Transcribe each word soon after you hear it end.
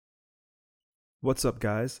What's up,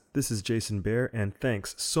 guys? This is Jason Bear, and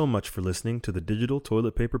thanks so much for listening to the Digital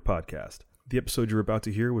Toilet Paper Podcast. The episode you're about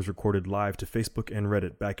to hear was recorded live to Facebook and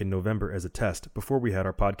Reddit back in November as a test before we had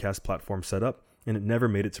our podcast platform set up, and it never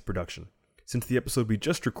made it to production. Since the episode we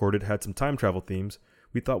just recorded had some time travel themes,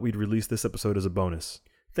 we thought we'd release this episode as a bonus.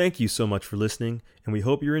 Thank you so much for listening, and we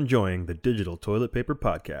hope you're enjoying the Digital Toilet Paper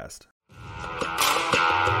Podcast.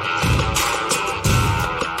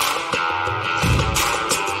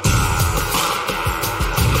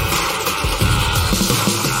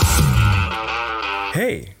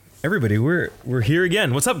 Hey, everybody, we're here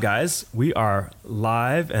again. What's up, guys? We are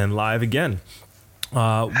live and live again.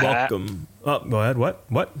 Welcome. Oh, go ahead.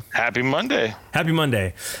 What? Happy Monday. Happy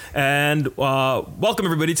Monday. And welcome,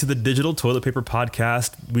 everybody, to the Digital Toilet Paper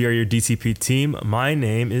Podcast. We are your DTP team. My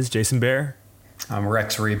name is Jason Bear. I'm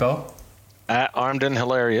Rex Rebo. At Armed and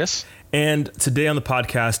Hilarious. And today on the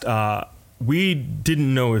podcast, we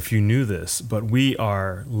didn't know if you knew this, but we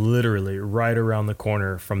are literally right around the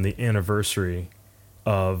corner from the anniversary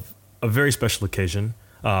of a very special occasion,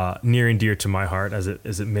 near and dear to my heart, as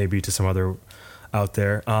it may be to some other out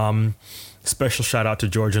there. Special shout out to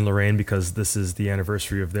George and Lorraine, because this is the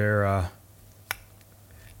anniversary of their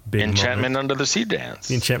big Enchantment moment. Under the Sea dance.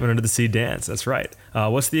 The Enchantment Under the Sea dance. That's right.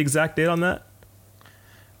 What's the exact date on that?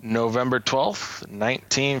 November 12th,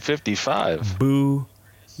 1955. Boo.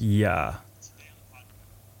 Yeah.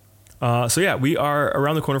 So yeah, we are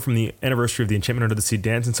around the corner from the anniversary of the Enchantment Under the Sea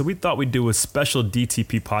dance, and so we thought we'd do a special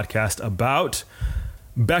DTP podcast about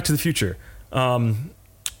Back to the Future.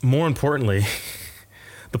 More importantly,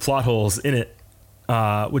 the plot holes in it,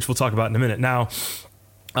 which we'll talk about in a minute. Now,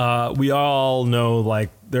 we all know, like,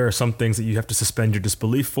 there are some things that you have to suspend your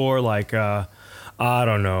disbelief for, like, I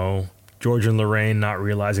don't know, George and Lorraine not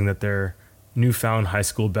realizing that their newfound high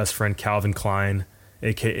school best friend Calvin Klein,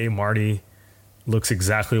 aka Marty, looks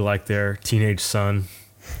exactly like their teenage son,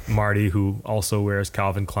 Marty, who also wears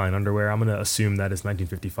Calvin Klein underwear. I'm going to assume that is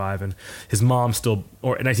 1955, and his mom still,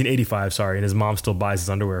 or 1985, sorry, and his mom still buys his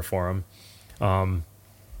underwear for him.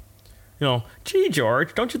 Gee,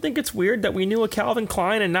 George, don't you think it's weird that we knew a Calvin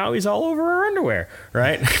Klein and now he's all over our underwear,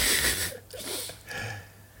 right?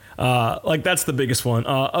 Like, that's the biggest one.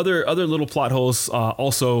 Other little plot holes,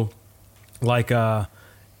 also, like,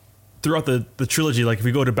 throughout the trilogy, like if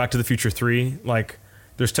we go to Back to the Future 3, like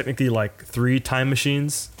there's technically like 3 time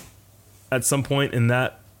machines at some point in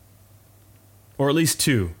that, or at least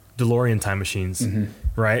 2 DeLorean time machines,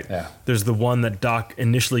 right? Yeah. There's the one that Doc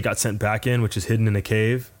initially got sent back in, which is hidden in a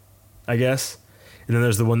cave, I guess. And then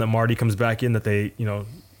there's the one that Marty comes back in that they,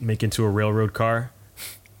 make into a railroad car.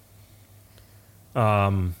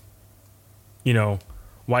 Why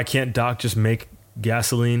can't Doc just make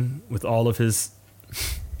gasoline with all of his...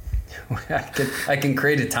 I can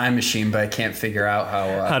create a time machine, but I can't figure out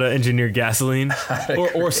how to engineer gasoline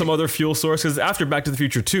or some other fuel source. Because after Back to the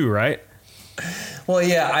Future 2, right? Well,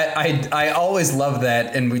 yeah, I always love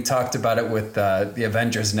that, and we talked about it with the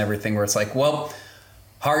Avengers and everything, where it's like, well,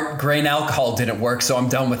 grain alcohol didn't work, so I'm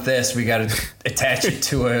done with this. We got to attach it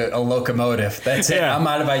to a locomotive. That's it. Yeah. I'm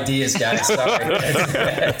out of ideas, guys. Sorry.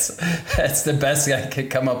 That's the best I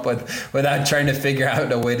could come up with without trying to figure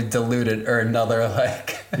out a way to dilute it or another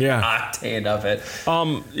octane of it.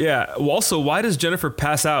 Yeah. Well, also, why does Jennifer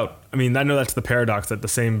pass out? I mean, I know that's the paradox that the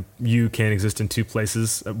same you can't exist in 2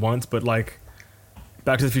 places at once, but like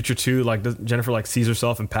Back to the Future 2, like does Jennifer like sees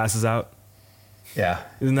herself and passes out? Yeah.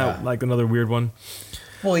 Isn't that like another weird one?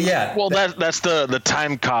 Well, yeah. Well, that's the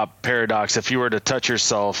time cop paradox. If you were to touch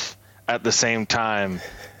yourself at the same time,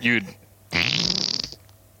 you'd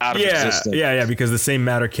out of existence. Yeah, because the same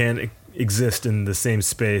matter can't exist in the same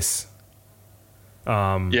space.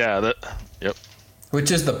 Yep.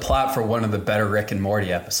 Which is the plot for one of the better Rick and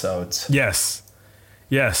Morty episodes. Yes.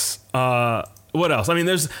 What else? I mean,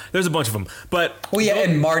 there's a bunch of them, but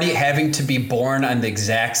and Marty having to be born on the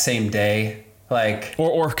exact same day. Like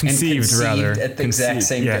or conceived rather at the exact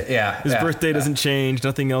same day. Yeah, his birthday doesn't change.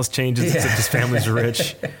 Nothing else changes except his family's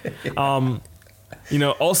rich.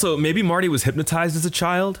 Also maybe Marty was hypnotized as a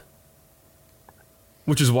child,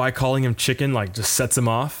 which is why calling him chicken like just sets him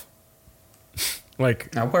off.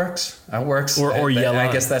 Like that works. Or yellow. I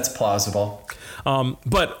guess that's plausible.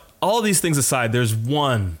 But all these things aside, there's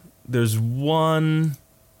one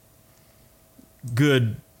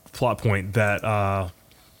good plot point that.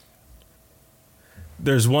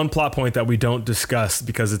 There's one plot point that we don't discuss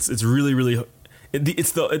because it's really, really,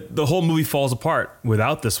 it's the whole movie falls apart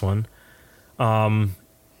without this one. And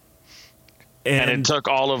it took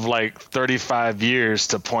all of like 35 years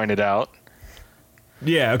to point it out.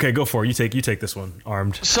 Yeah. Okay. Go for it. You take this one,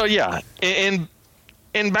 Armed. So yeah, in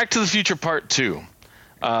Back to the Future Part 2,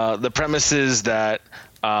 The premise is that,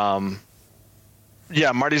 Marty's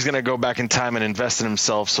going to go back in time and invest in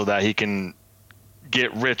himself so that he can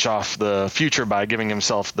get rich off the future by giving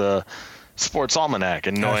himself the sports almanac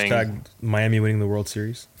and knowing. Hashtag Miami winning the World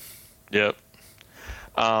Series. Yep.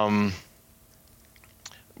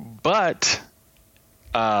 But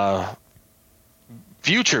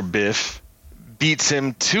future Biff beats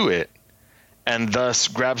him to it and thus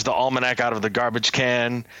grabs the almanac out of the garbage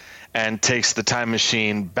can and takes the time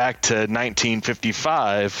machine back to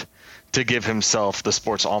 1955 to give himself the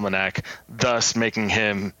sports almanac, thus making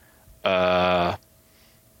him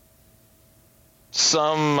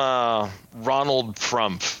some Ronald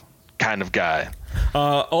Frumpf kind of guy.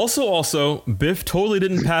 Also, Biff totally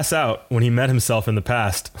didn't pass out when he met himself in the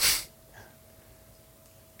past.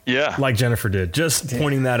 Yeah. Like Jennifer did. Just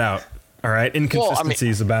pointing that out. All right.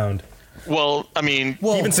 Inconsistencies abound. Well, I mean,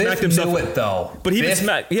 Well, even Biff smacked himself. knew it though. But he Biff,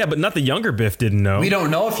 but not the younger Biff didn't know. we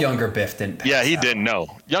don't know if younger Biff didn't. Pass yeah, he out. didn't know.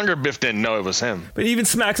 Younger Biff didn't know it was him. But he even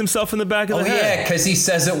smacks himself in the back of Oh the head. yeah, because he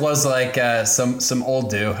says it was like some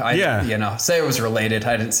old dude. Say it was related.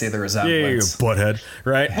 I didn't see the Yeah, you resemblance. butthead,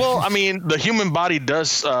 right? Well, I mean, the human body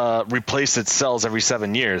does replace its cells every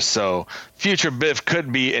 7 years, so future Biff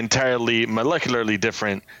could be entirely molecularly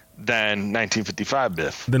different than 1955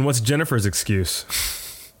 Biff. Then what's Jennifer's excuse?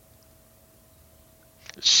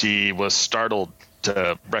 She was startled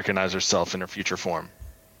to recognize herself in her future form.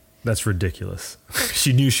 That's ridiculous.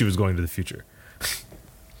 She knew she was going to the future.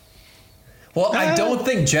 Well, I don't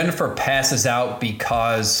think Jennifer passes out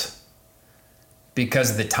because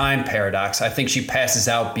of the time paradox. I think she passes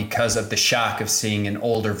out because of the shock of seeing an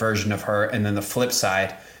older version of her, and then the flip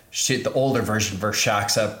side, the older version of her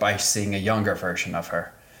shocks up by seeing a younger version of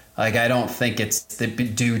her. Like, I don't think it's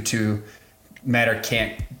due to matter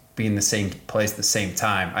can't be in the same place at the same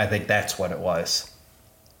time. I think that's what it was.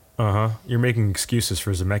 You're making excuses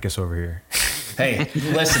for Zemeckis over here. Hey,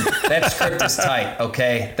 listen, that script is tight,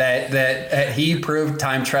 okay? That he proved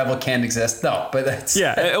time travel can exist. No, but that's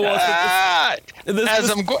As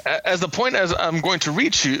I'm going to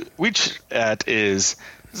reach at is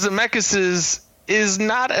Zemeckis is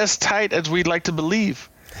not as tight as we'd like to believe,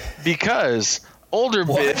 because older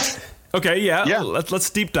Biff. Okay, yeah. Let's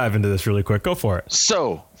deep dive into this really quick. Go for it.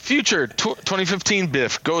 So, future 2015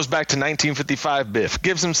 Biff goes back to 1955 Biff,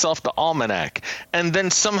 gives himself the almanac, and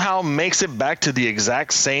then somehow makes it back to the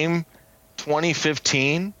exact same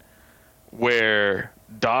 2015 where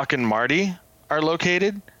Doc and Marty are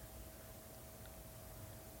located.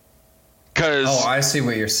 Oh, I see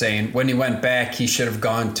what you're saying. When he went back, he should have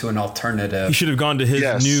gone to an alternative. He should have gone to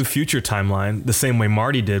his new future timeline, the same way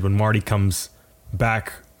Marty did when Marty comes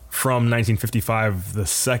back from 1955 the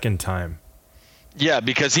second time. Yeah,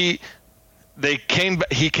 because he came back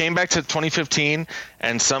to 2015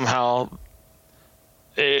 and somehow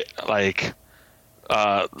he had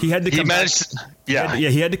to come back.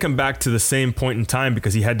 He had to come back to the same point in time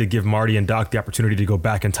because he had to give Marty and Doc the opportunity to go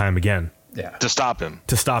back in time again. Yeah. To stop him,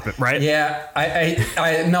 right? Yeah,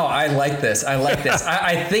 I like this.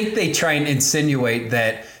 I think they try and insinuate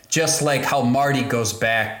that just like how Marty goes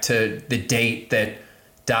back to the date that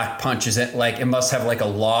Doc punches it, like it must have like a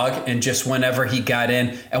log, and just whenever he got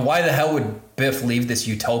in, and why the hell would Biff leave this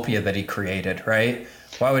utopia that he created, right?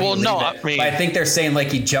 Why would he leave it? But I think they're saying like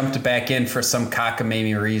he jumped back in for some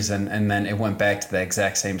cockamamie reason, and then it went back to the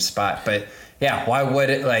exact same spot. But yeah, why would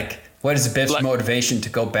it what is Biff's motivation to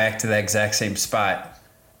go back to the exact same spot?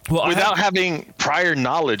 Well, without having prior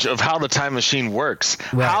knowledge of how the time machine works,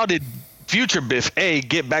 how did future Biff A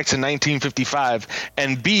get back to 1955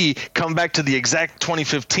 and B come back to the exact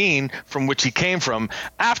 2015 from which he came from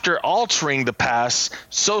after altering the past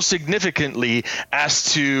so significantly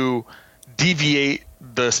as to deviate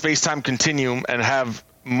the space-time continuum and have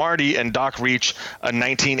Marty and Doc reach a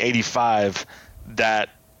 1985 that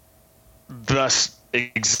thus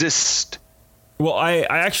exists? Well, I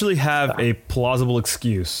actually have a plausible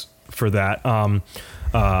excuse for that.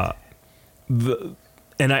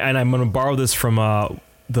 And I'm going to borrow this from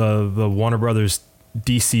the Warner Brothers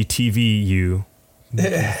DC TVU.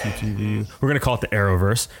 We're going to call it the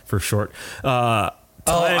Arrowverse for short. I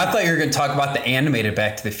thought you were going to talk about the animated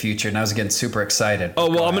Back to the Future, and I was getting super excited. Oh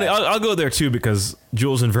well, I'll go there too because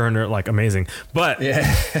Jules and Verne are amazing, but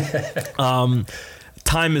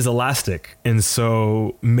time is elastic, and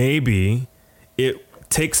so maybe it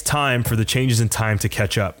takes time for the changes in time to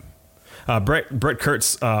catch up. Brett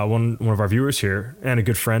Kurtz, one of our viewers here and a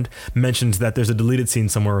good friend, mentions that there's a deleted scene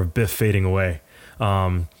somewhere of Biff fading away.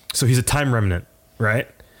 So he's a time remnant, right?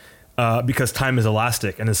 because time is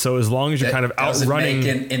elastic, and so as long as you're kind of outrunning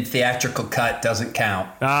in theatrical cut, doesn't count.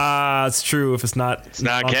 It's true. If it's not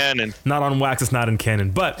canon, not on wax, it's not in canon.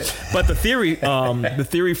 But the theory from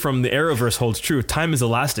the Arrowverse holds true. Time is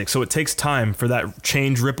elastic, so it takes time for that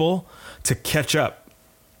change ripple to catch up,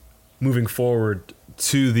 moving forward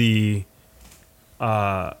to the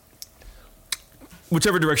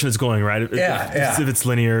whichever direction it's going. Right? If it's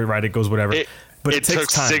linear, right, it goes whatever. But it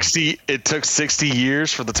takes time. It took 60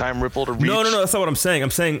 years for the time ripple to reach. No, that's not what I'm saying. I'm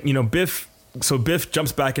saying, Biff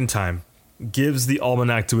jumps back in time, gives the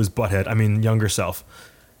almanac to his butthead, younger self.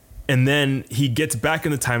 And then he gets back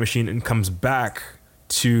in the time machine and comes back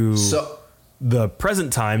to the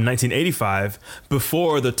present time, 1985,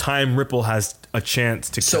 before the time ripple has a chance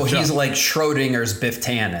to catch up. So he's like Schrodinger's Biff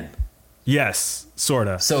Tannen. Yes,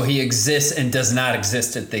 sorta. So he exists and does not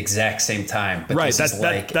exist at the exact same time. But right, that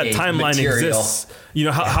timeline exists.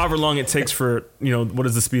 However long it takes for, what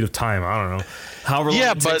is the speed of time? I don't know. However long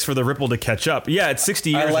it takes for the ripple to catch up. Yeah, it's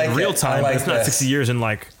 60 years in real time, but it's not 60 years in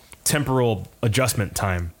like temporal adjustment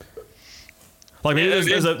time. Like maybe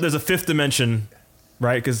there's a fifth dimension,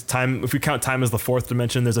 right? Because time, if we count time as the fourth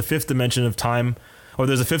dimension, there's a fifth dimension of time. Or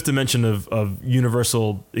there's a fifth dimension of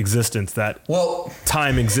universal existence that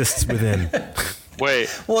time exists within. Wait.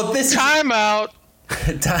 Well, this time out.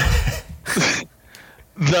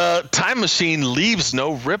 The time machine leaves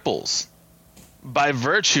no ripples. By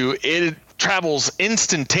virtue, it travels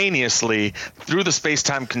instantaneously through the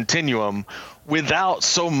space-time continuum without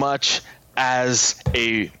so much as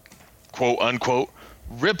a quote-unquote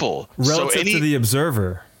ripple. Relative to the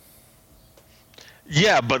observer.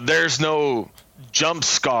 Yeah, but there's no jump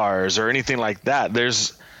scars or anything like that.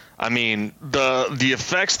 There's, the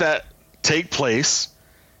effects that take place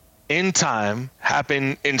in time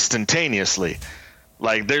happen instantaneously.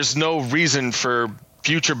 Like, there's no reason for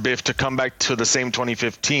future Biff to come back to the same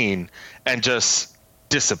 2015 and just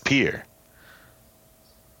disappear.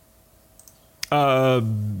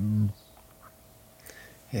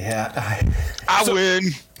 Yeah, I win.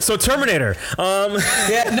 So Terminator. So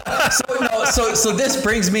this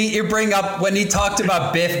brings me. You bring up when he talked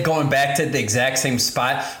about Biff going back to the exact same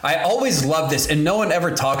spot. I always love this, and no one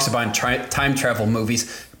ever talks about in time travel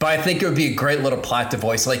movies. But I think it would be a great little plot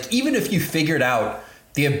device. Like, even if you figured out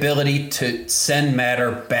the ability to send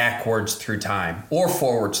matter backwards through time or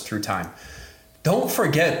forwards through time, don't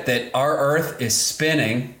forget that our Earth is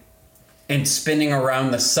spinning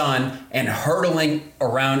around the sun and hurtling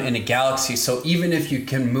around in a galaxy. So even if you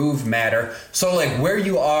can move matter, so like where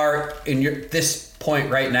you are in this point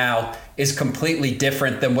right now is completely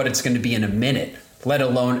different than what it's going to be in a minute, let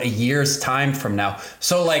alone a year's time from now.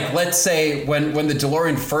 So like, let's say when the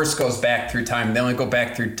DeLorean first goes back through time, they only go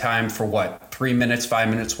back through time for 3 minutes, 5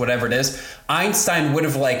 minutes, whatever it is. Einstein would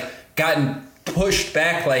have gotten pushed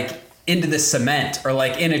back into the cement or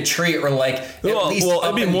in a tree or at least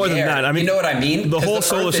it'd be more than that. You know what I mean? The whole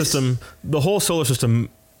solar system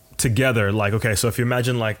together, so if you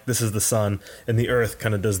imagine this is the sun and the Earth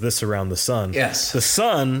kind of does this around the sun. Yes. The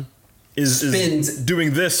sun is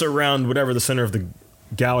doing this around whatever the center of the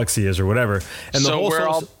galaxy is or whatever. And the whole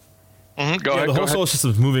solar system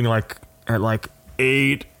is moving at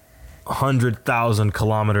 800,000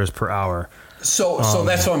 kilometers per hour. So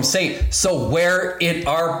that's what I'm saying. So where in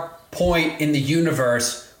our point in the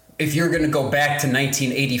universe, if you're going to go back to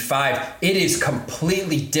 1985, it is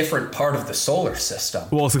completely different part of the solar system.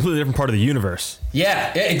 Well, it's a completely different part of the universe.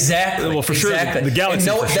 Yeah, exactly. Well, for sure, the galaxy.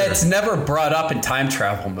 That's never brought up in time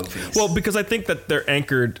travel movies. Well, because I think that they're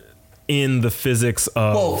anchored in the physics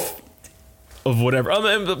of whatever.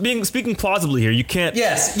 Speaking plausibly here, you can't.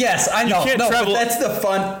 Yes, I know. But that's the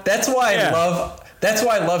fun. That's why I love. That's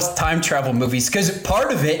why I love time travel movies, because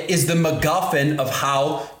part of it is the MacGuffin of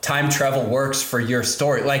how time travel works for your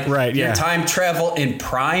story. Your time travel in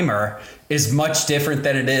Primer is much different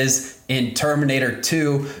than it is in Terminator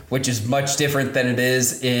 2, which is much different than it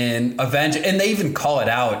is in Avengers. And they even call it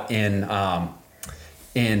out in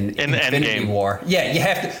Infinity War. Yeah, you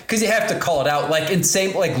have to, because you have to call it out.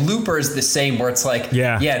 Looper is the same, where it's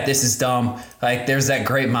this is dumb. There's that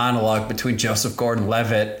great monologue between Joseph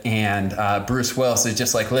Gordon-Levitt and Bruce Willis. It's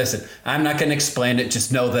just listen, I'm not going to explain it.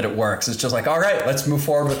 Just know that it works. It's just all right, let's move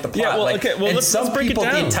forward with the plot. Yeah, let's break it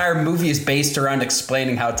down. The entire movie is based around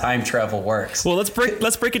explaining how time travel works. Well, let's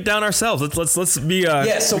break it down ourselves. Let's be.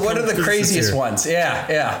 So what are the craziest ones?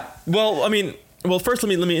 Yeah. Well, first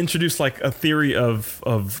let me introduce a theory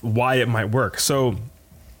of why it might work. So,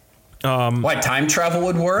 why time travel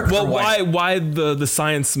would work? Well, why the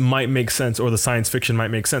science might make sense, or the science fiction might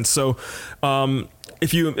make sense. So,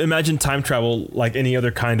 if you imagine time travel like any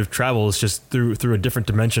other kind of travel, it's just through a different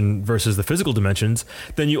dimension versus the physical dimensions,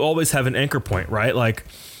 then you always have an anchor point, right? Like,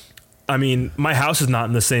 I mean, my house is not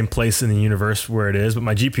in the same place in the universe where it is, but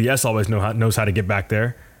my GPS always knows how to get back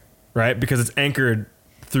there, right? Because it's anchored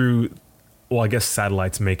through, well, I guess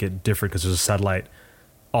satellites make it different because there's a satellite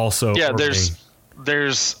also. Yeah, orbiting.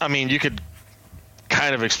 there's, I mean, you could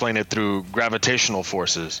kind of explain it through gravitational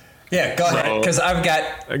forces. Yeah, go ahead, because I've got.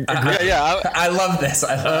 I love this.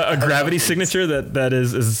 A gravity signature that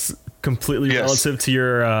is completely relative to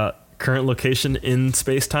your current location in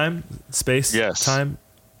space time. Time.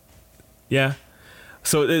 Yeah.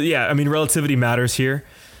 So yeah, I mean, relativity matters here.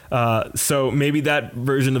 So maybe that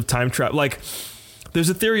version of time travel, like, there's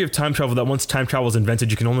a theory of time travel that once time travel is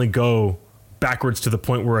invented, you can only go backwards to the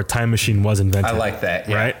point where a time machine was invented. I like that.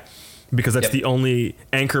 Yeah. Right. Because that's the only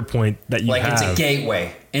anchor point that you have. Like, it's a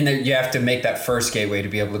gateway. And then you have to make that first gateway to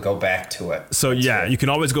be able to go back to it. So, you can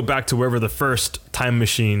always go back to wherever the first time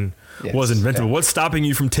machine was invented. But what's stopping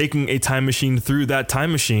you from taking a time machine through that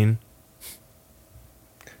time machine?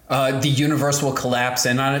 The universe will collapse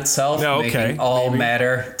in on itself, making all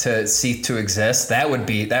matter to cease to exist. That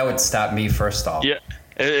would stop me first off. Yeah,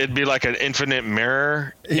 it'd be like an infinite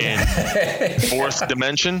mirror in fourth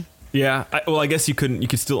dimension. Yeah, I guess you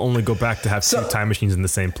could still only go back to have two time machines in the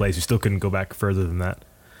same place. You still couldn't go back further than that.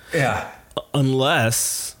 Yeah.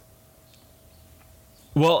 Unless,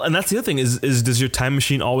 well, and that's the other thing is does your time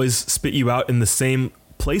machine always spit you out in the same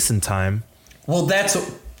place in time? Well, that's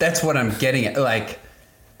what I'm getting at. Like,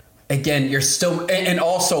 again, you're still, and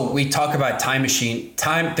also we talk about time machine.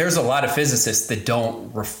 Time, there's a lot of physicists that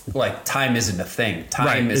don't like time isn't a thing.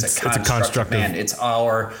 Time is a construct of man. It's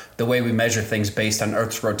the way we measure things based on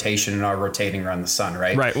Earth's rotation and our rotating around the sun,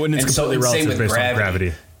 right? Right. When it's completely relative based on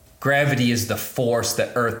gravity. Gravity is the force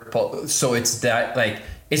that Earth pulls. So it's that, like,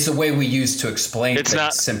 it's the way we use to explain things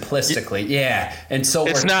simplistically. Yeah. And so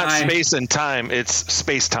it's not space and time, it's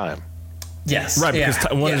space time. Yes. Right,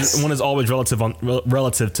 because one is always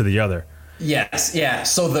relative to the other. Yes. Yeah.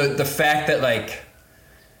 So the fact that, like,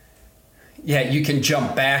 you can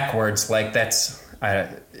jump backwards, like,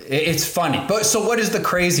 it's funny. But so what is the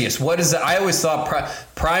craziest? What is it? I always thought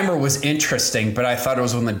Primer was interesting, but I thought it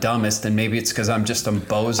was one of the dumbest, and maybe it's because I'm just a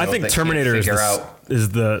bozo. I think Terminator is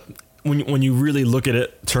the when you really look at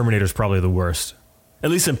it, Terminator is probably the worst, at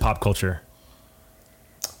least in pop culture.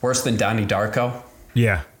 Worse than Donnie Darko?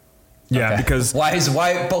 Yeah. Yeah, okay. because why?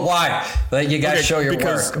 Like, you got to show your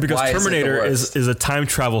work. Because Terminator is a time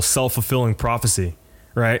travel self-fulfilling prophecy,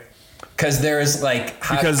 right? Because there's like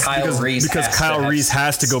Kyle Reese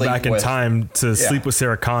has to go back in time to sleep with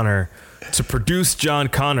Sarah Connor, to produce John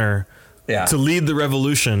Connor, to lead the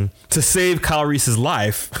revolution, to save Kyle Reese's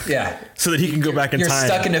life, so that he can go back in time. You're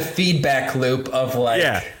stuck in a feedback loop of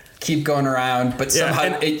keep going around, but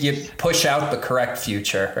somehow you push out the correct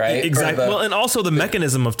future, right? Exactly. Well, and also the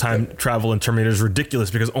mechanism of time travel in Terminator is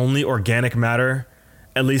ridiculous because only organic matter,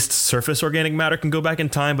 at least surface organic matter, can go back in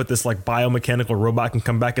time, but this like biomechanical robot can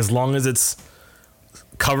come back as long as it's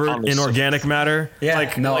covered in organic matter. Yeah.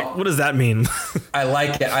 Like, what does that mean? I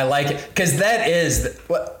like it. Because that is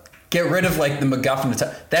get rid of like the MacGuffin.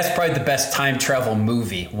 That's probably the best time travel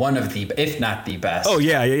movie. One of the, if not the best. Oh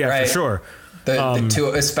yeah, right? For sure. The two,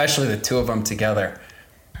 especially the two of them together.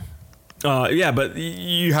 But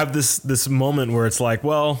you have this moment where it's like,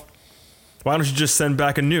 well, why don't you just send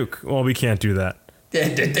back a nuke? Well, we can't do that.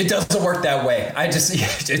 It doesn't work that way.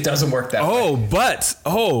 It doesn't work that way.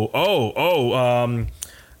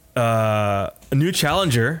 A new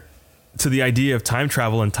challenger to the idea of time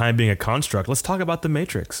travel and time being a construct. Let's talk about The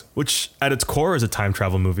Matrix, which at its core is a time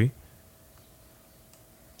travel movie.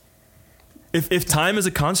 If time is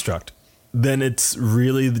a construct, then it's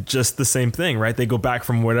really just the same thing, right? They go back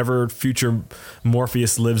from whatever future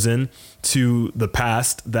Morpheus lives in to the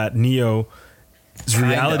past that Neo's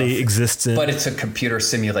reality exists in. But it's a computer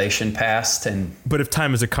simulation past. But if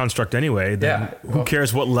time is a construct anyway, then who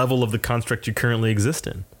cares what level of the construct you currently exist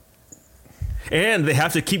in? And they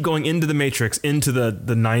have to keep going into the Matrix, into the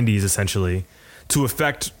 90s essentially, to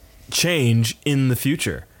affect change in the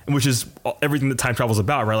future, which is everything that time travel is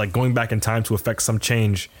about, right? Like going back in time to affect some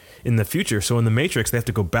change in the future. So in the Matrix, they have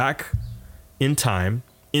to go back in time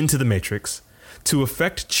into the Matrix to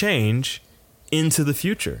affect change into the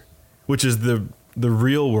future, which is the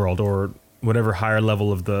real world or whatever higher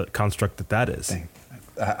level of the construct that is.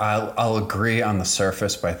 I'll agree on the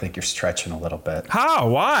surface, but I think you're stretching a little bit. How?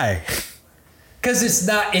 Why? Because it's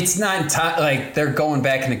not like they're going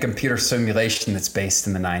back in a computer simulation that's based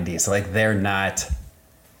in the 90s. Like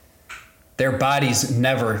their bodies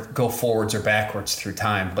never go forwards or backwards through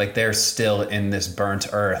time. Like they're still in this burnt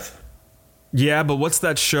earth. Yeah, but what's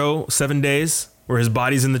that show, 7 Days, where his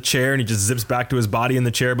body's in the chair and he just zips back to his body in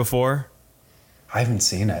the chair before? I haven't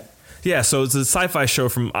seen it. Yeah, so it's a sci-fi show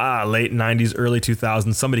from late 90s, early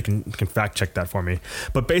 2000s. Somebody can fact check that for me.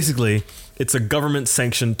 But basically, it's a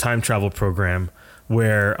government-sanctioned time travel program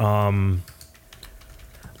where,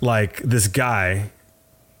 like, this guy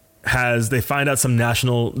they find out some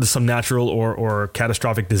natural or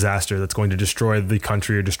catastrophic disaster that's going to destroy the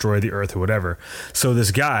country or destroy the earth or whatever. So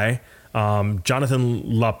this guy, Jonathan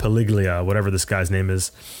LaPaglia, whatever this guy's name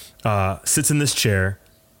is, sits in this chair.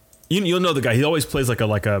 You'll know the guy. He always plays like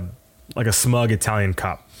a smug Italian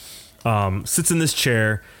cop. Sits in this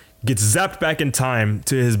chair, gets zapped back in time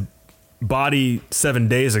to his body 7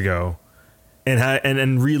 days ago, and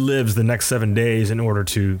relives the next 7 days in order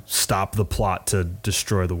to stop the plot to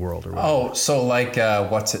destroy the world. Or whatever. Oh, so like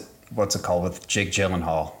what's it called with Jake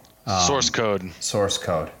Gyllenhaal? Source Code. Source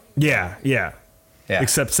Code. Yeah.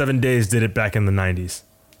 Except 7 days did it back in the 90s.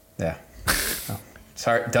 Yeah. Oh.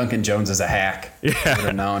 Sorry, Duncan Jones is a hack. Yeah. Would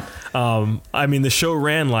have known. I mean, the show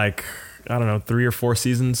ran like, I don't know, 3 or 4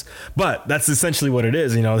 seasons, but that's essentially what it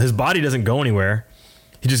is. You know, his body doesn't go anywhere.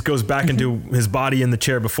 He just goes back into his body in the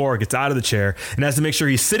chair before, gets out of the chair, and has to make sure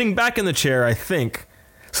he's sitting back in the chair, I think,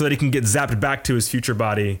 so that he can get zapped back to his future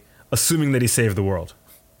body, assuming that he saved the world.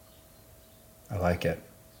 I like it.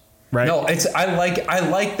 Right? No, I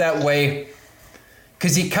like that way,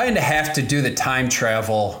 because you kind of have to do the time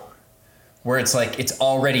travel where it's like it's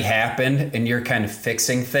already happened and you're kind of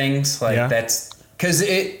fixing things. Like that's because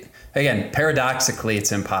again, paradoxically,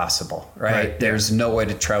 it's impossible, right? There's no way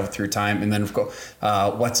to travel through time. And then, of course,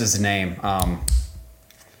 what's his name?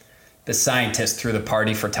 The scientist threw the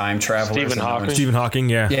party for time travel. Stephen Hawking,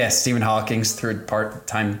 yeah. Yeah, Stephen Hawking's threw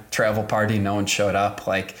time travel party. No one showed up.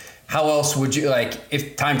 Like, how else would you, like,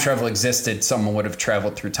 if time travel existed, someone would have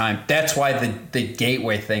traveled through time. That's why the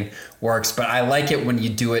gateway thing works. But I like it when you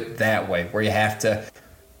do it that way, where you have to,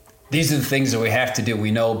 these are the things that we have to do. We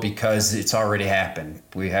know because it's already happened.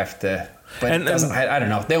 We have to, but I don't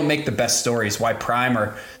know. They don't make the best stories. Why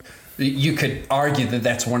Primer? You could argue that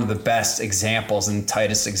that's one of the best examples and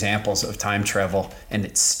tightest examples of time travel, and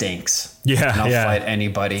it stinks. Yeah, and I'll fight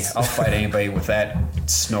anybody. I'll fight anybody with that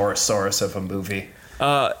Snorosaurus of a movie.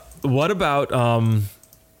 What about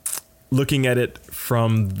looking at it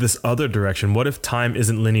from this other direction? What if time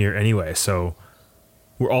isn't linear anyway? So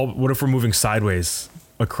what if we're moving sideways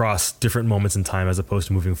across different moments in time as opposed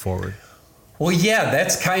to moving forward? Well, yeah,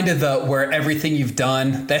 that's kind of where everything you've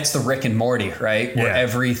done, that's the Rick and Morty, right? Where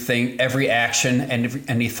every action and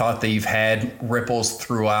any thought that you've had ripples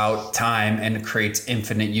throughout time and it creates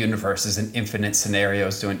infinite universes and infinite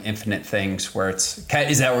scenarios doing infinite things where is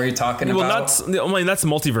that what you're talking about? Well, that's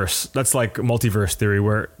multiverse. That's like multiverse theory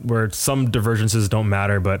where some divergences don't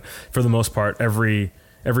matter, but for the most part, every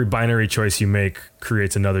binary choice you make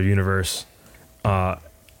creates another universe ad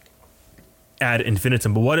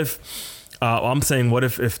infinitum. But what if... I'm saying, what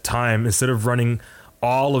if time, instead of running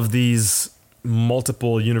all of these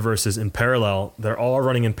multiple universes in parallel, they're all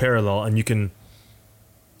running in parallel, and you can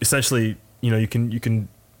essentially, you can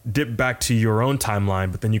dip back to your own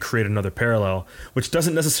timeline, but then you create another parallel, which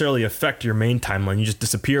doesn't necessarily affect your main timeline. You just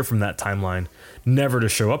disappear from that timeline, never to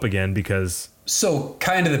show up again because... So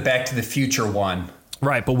kind of the Back to the Future one.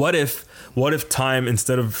 Right, but what if time,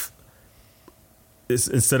 instead of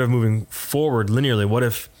moving forward linearly, what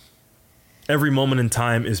if every moment in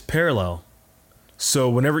time is parallel? So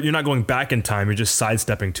whenever you're not going back in time, you're just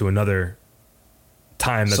sidestepping to another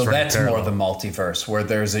time that's running parallel. So that's more the multiverse, where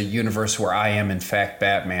there's a universe where I am in fact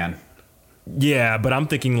Batman. Yeah, but I'm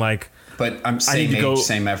thinking like... But I'm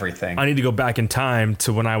same everything. I need to go back in time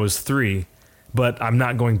to when I was 3, but I'm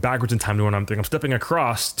not going backwards in time to when I'm 3. I'm stepping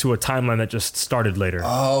across to a timeline that just started later.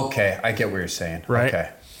 Oh, okay. I get what you're saying. Right? Okay.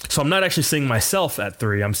 So I'm not actually seeing myself at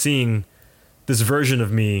 3. I'm seeing this version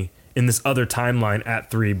of me in this other timeline at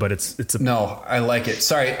 3, but it's a... No, I like it.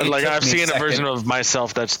 Sorry. Like I've seen a version of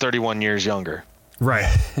myself that's 31 years younger. Right.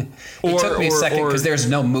 It took me a second because there's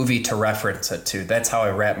no movie to reference it to. That's how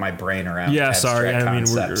I wrap my brain around. Yeah, sorry. I mean,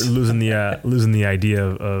 we're losing the idea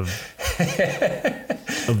of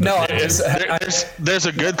no, there's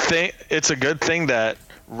a good thing. It's a good thing that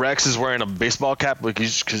Rex is wearing a baseball cap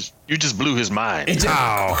because you just blew his mind.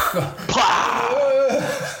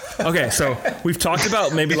 Okay, so we've talked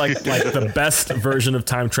about maybe like the best version of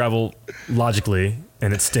time travel logically,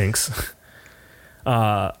 and it stinks.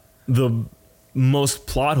 The most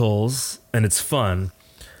plot holes, and it's fun.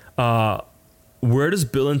 Where does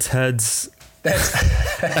Bill and Ted's That's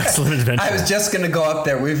Excellent adventure. I was just gonna go up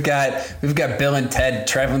there. We've got Bill and Ted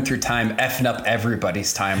traveling through time, effing up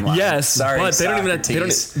everybody's timeline. Yes, sorry, but they don't even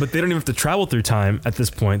have to travel through time at this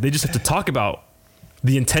point. They just have to talk about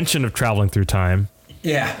the intention of traveling through time.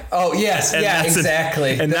 Yeah. Oh yes. And yeah.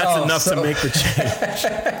 Exactly. And that's enough to make the change.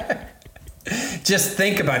 Just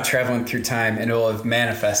think about traveling through time, and it will have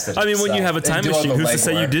manifested. I mean, when you have a time machine, who's to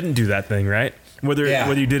say you didn't do that thing, right? Whether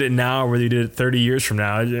you did it now or whether you did it 30 years from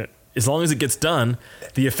now, as long as it gets done,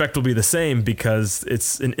 the effect will be the same because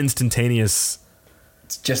it's an instantaneous.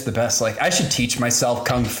 It's just the best. Like, I should teach myself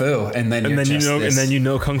kung fu, and then you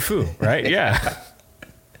know kung fu, right? Yeah.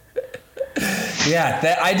 Yeah,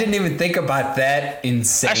 that I didn't even think about that.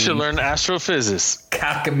 Insane. I should learn astrophysics.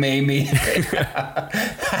 Cockamamie.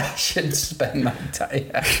 I should spend my time.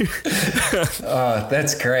 Oh,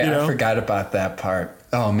 that's great. I forgot about that part.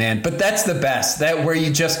 Oh man, but that's the best. That where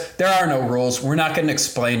there are no rules. We're not going to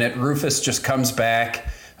explain it. Rufus just comes back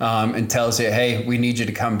and tells you, "Hey, we need you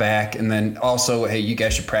to come back," and then also, "Hey, you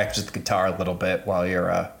guys should practice the guitar a little bit while you're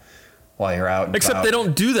out." Except they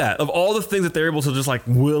don't do that. Of all the things that they're able to just like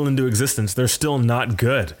will into existence, they're still not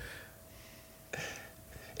good.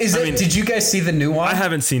 Did you guys see the new one? I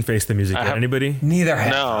haven't seen Face the Music yet. Anybody? Neither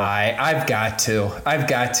have I. I've got to.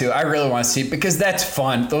 I really want to see it because that's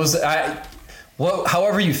fun.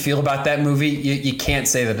 However you feel about that movie, you can't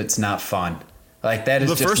say that it's not fun. Like that is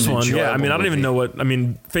the just first one. Yeah, I mean, I don't even know what.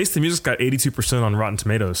 Face the Music's got 82% on Rotten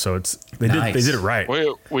Tomatoes, so they did it right.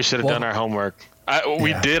 We should have done our homework.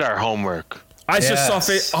 We did our homework. I just saw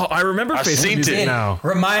Face. Oh, I remember Face the Music now.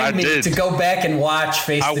 Remind me to go back and watch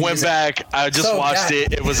Face the Music. I went back. I just watched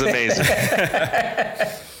it. It was amazing.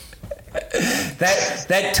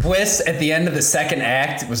 that twist at the end of the second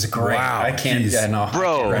act was great. Wow, I can't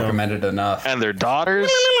recommend it enough. And their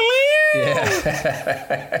daughters.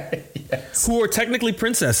 Yeah. Yes. Who are technically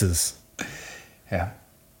princesses. Yeah.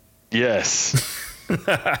 Yes.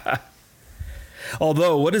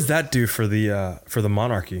 Although, what does that do for the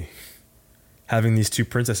monarchy? Having these two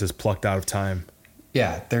princesses plucked out of time.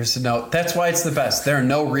 Yeah, that's why it's the best. There are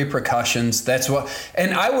no repercussions. That's what,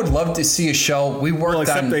 and I would love to see a show. We worked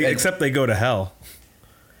except they go to hell.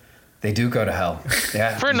 They do go to hell.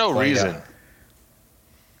 Yeah. For no reason.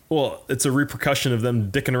 Well, it's a repercussion of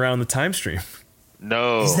them dicking around the time stream.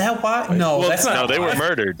 No. Is that why? No, that's not. No, they were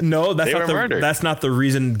murdered. No, that's not the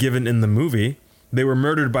reason given in the movie. They were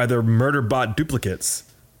murdered by their murder bot duplicates.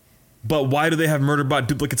 But why do they have murder bot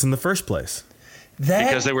duplicates in the first place?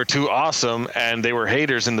 Because they were too awesome and they were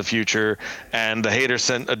haters in the future, and the haters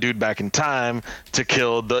sent a dude back in time to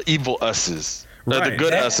kill the evil us's. Right. The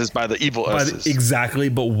good us's by the evil us's. Exactly,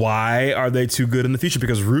 but why are they too good in the future?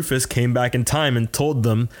 Because Rufus came back in time and told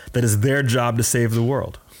them that it's their job to save the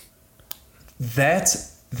world.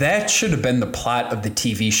 That should have been the plot of the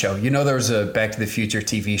TV show. You know, there was a Back to the Future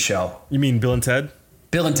TV show. You mean Bill and Ted?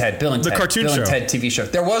 Bill and Ted. The cartoon show. Bill and Ted TV show.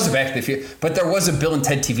 There was a Back to the Future, but there was a Bill and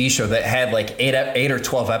Ted TV show that had like 8 or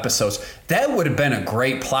 12 episodes. That would have been a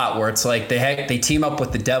great plot where it's like they team up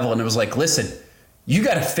with the devil and it was like, listen, you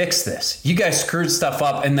got to fix this. You guys screwed stuff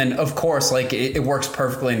up. And then, of course, like it works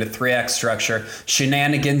perfectly into 3-act structure.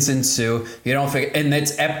 Shenanigans ensue. You don't figure, and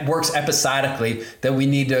it works episodically that we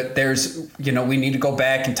need to go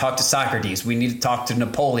back and talk to Socrates. We need to talk to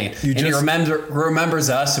Napoleon. He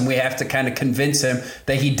remembers us, and we have to kind of convince him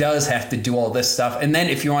that he does have to do all this stuff. And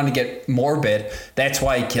then if you want to get morbid, that's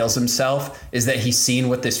why he kills himself, is that he's seen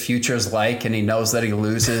what this future is like, and he knows that he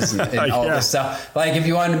loses and all this stuff. Like, if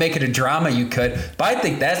you wanted to make it a drama, you could. But I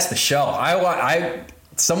think that's the show.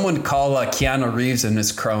 Someone call Keanu Reeves and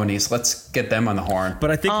his cronies. Let's get them on the horn.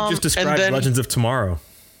 But I think you just described Legends of Tomorrow.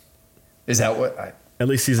 Is that what? At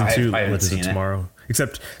least season 2 Legends of Tomorrow.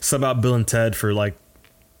 Except sub out Bill and Ted for like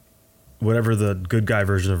whatever the good guy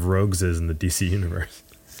version of Rogues is in the DC universe.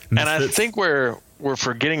 And I think we're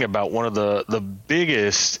forgetting about one of the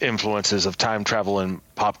biggest influences of time travel in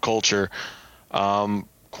pop culture,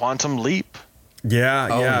 Quantum Leap.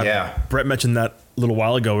 Yeah. Brett mentioned that a little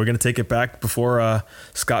while ago. We're going to take it back before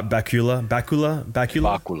Scott Bakula.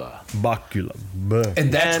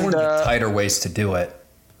 And that's one of the tighter ways to do it.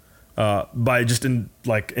 By just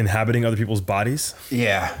inhabiting other people's bodies.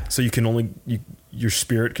 Yeah. So you can your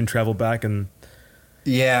spirit can travel back and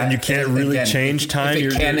and you can't really change time.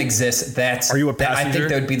 If it can exist, are you a passenger? I think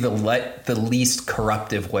that would be the least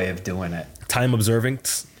corruptive way of doing it. Time observing.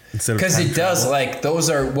 Because it does, like, those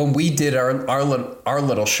are when we did our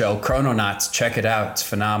little show, Chrononauts. Check it out; it's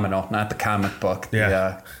phenomenal. Not the comic book,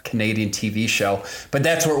 the Canadian TV show, but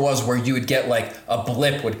that's where it was, where you would get like a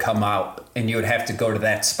blip would come out and you would have to go to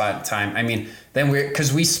that spot in time. I mean, then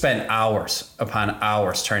because we spent hours upon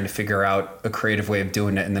hours trying to figure out a creative way of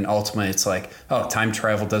doing it. And then ultimately it's like, oh, time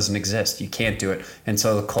travel doesn't exist. You can't do it. And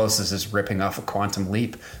so the closest is ripping off a Quantum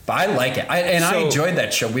Leap. But I like it. I enjoyed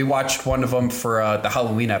that show. We watched one of them for the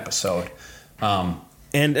Halloween episode. And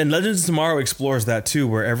Legends of Tomorrow explores that too,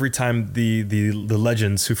 where every time the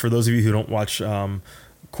legends, who for those of you who don't watch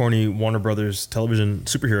corny Warner Brothers television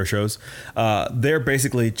superhero shows, they're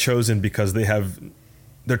basically chosen because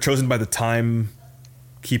they're chosen by the time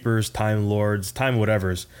keepers, time lords, time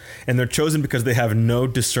whatevers, and they're chosen because they have no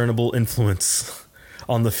discernible influence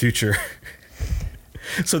on the future.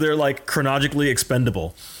 So they're like chronologically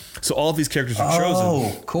expendable. So all of these characters are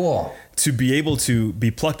chosen cool. to be able to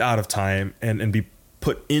be plucked out of time and be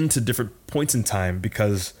put into different points in time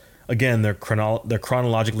because, again, they're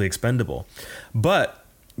chronologically expendable. But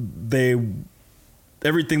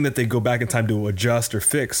everything that they go back in time to adjust or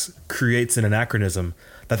fix creates an anachronism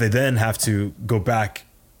that they then have to go back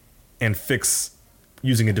and fix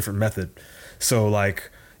using a different method. So like,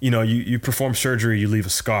 you perform surgery, you leave a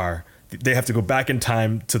scar. They have to go back in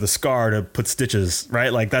time to the scar to put stitches,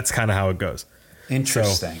 right? Like that's kind of how it goes.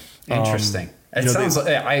 Interesting. It sounds like,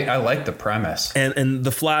 I like the premise. And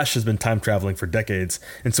the Flash has been time traveling for decades.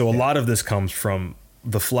 And so a lot of this comes from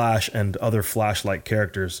the Flash and other Flash-like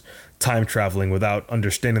characters time traveling without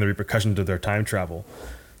understanding the repercussions of their time travel.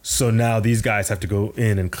 So now these guys have to go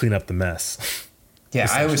in and clean up the mess. Yeah,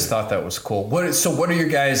 I always thought that was cool. What are your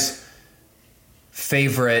guys'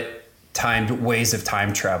 favorite ways of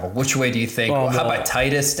time travel? Which way do you think? How about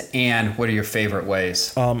tightest, and what are your favorite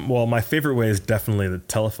ways? Well, my favorite way is definitely the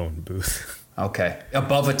telephone booth. Okay.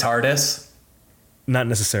 Above a TARDIS? Not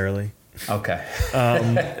necessarily. Okay.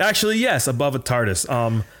 Actually, yes, above a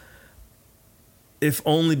TARDIS. If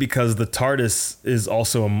only because the TARDIS is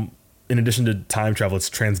also, in addition to time travel, it's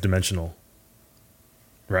transdimensional.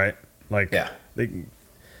 Right? Like, yeah. The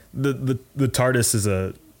TARDIS is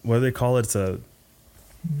what do they call it? It's a,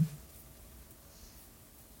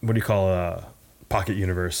 what do you call a pocket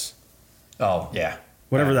universe? Oh, yeah.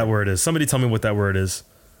 Whatever that word is. Somebody tell me what that word is.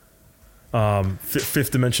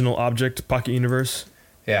 Fifth dimensional object, pocket universe.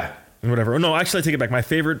 Yeah. Whatever. Oh, no, actually, I take it back. My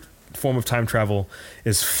favorite form of time travel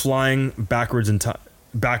is flying backwards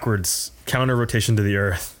backwards, counter rotation to the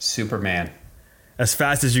Earth. Superman. As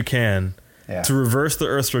fast as you can to reverse the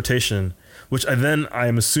Earth's rotation, which I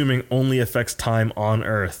am assuming only affects time on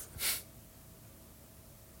Earth.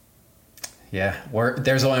 Yeah,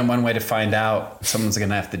 there's only one way to find out. Someone's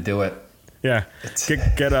gonna have to do it. Yeah,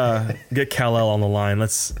 get Kal-El on the line.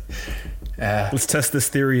 Let's test this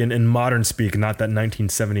theory in modern speak, not that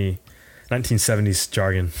 1970s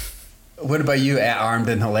jargon. What about you, at Armed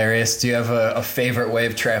and Hilarious? Do you have a favorite way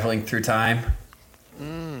of traveling through time?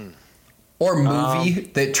 Or movie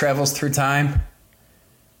that travels through time?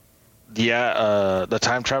 Yeah, The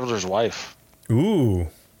Time Traveler's Wife. Ooh,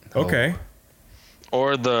 okay.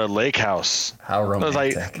 Or The Lake House. How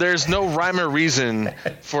romantic. Like, there's no rhyme or reason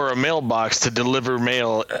for a mailbox to deliver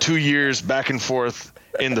mail 2 years back and forth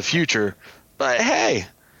in the future. But hey,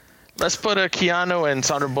 let's put a Keanu and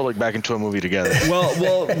Sandra Bullock back into a movie together.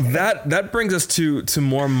 Well, that brings us to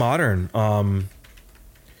more modern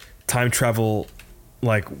time travel,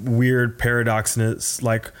 like weird paradoxness.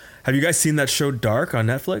 Like, have you guys seen that show Dark on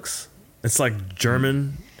Netflix? It's like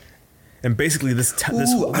German. And basically, this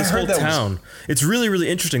whole town, it's really, really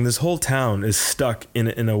interesting. This whole town is stuck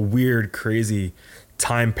in a weird, crazy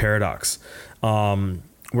time paradox,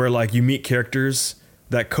 where like you meet characters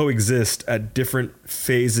that coexist at different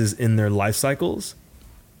phases in their life cycles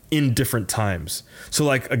in different times. So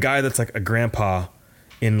like a guy that's like a grandpa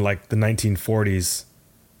in like the 1940s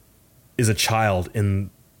is a child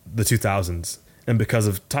in the 2000s. And because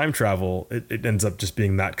of time travel, it ends up just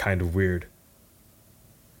being that kind of weird.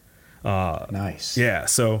 Nice. Yeah.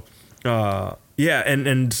 So, and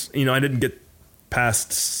I didn't get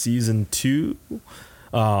past season 2,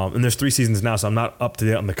 and there's 3 seasons now, so I'm not up to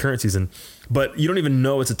date on the current season. But you don't even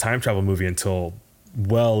know it's a time travel movie until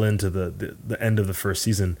well into the end of the first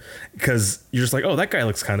season, because you're just like, oh, that guy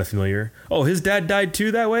looks kind of familiar. Oh, his dad died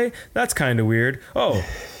too that way. That's kind of weird. Oh,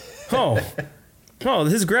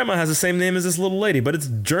 his grandma has the same name as this little lady, but it's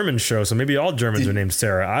a German show, so maybe all Germans are named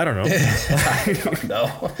Sarah. I don't know. I don't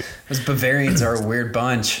know. Those Bavarians are a weird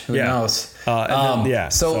bunch. Who knows?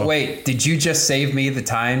 So wait, did you just save me the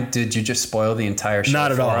time? Did you just spoil the entire show?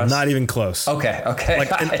 Not at all. Us? Not even close. Okay.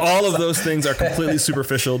 Like, and all of those things are completely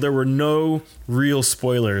superficial. There were no real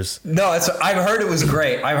spoilers. No, I've heard it was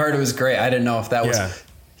great. I didn't know if that was.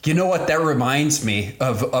 You know what? That reminds me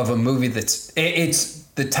of a movie it's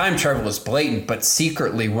the time travel is blatant, but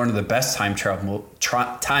secretly one of the best time travel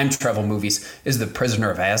movies is The Prisoner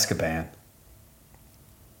of Azkaban.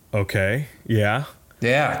 Okay. Yeah.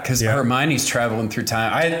 Yeah, because Hermione's traveling through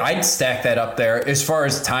time. I'd stack that up there as far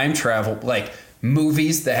as time travel, like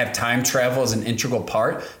movies that have time travel as an integral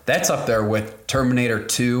part. That's up there with Terminator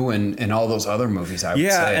 2 and all those other movies. I would say.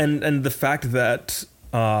 Yeah, and the fact that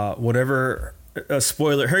whatever.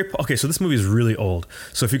 Spoiler. Okay, so this movie is really old.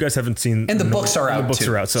 So if you guys haven't seen, and the books are out. The books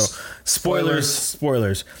are out. So spoilers.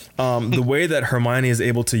 The way that Hermione is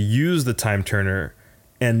able to use the time turner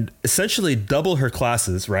and essentially double her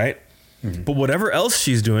classes, right? Mm-hmm. But whatever else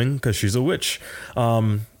she's doing, because she's a witch,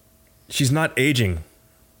 she's not aging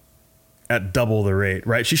at double the rate,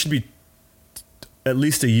 right? She should be at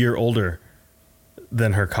least a year older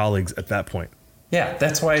than her colleagues at that point. Yeah,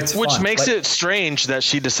 that's why it's Which fun. makes it strange that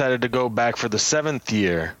she decided to go back for the 7th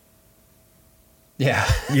year. Yeah.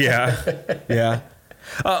 Yeah.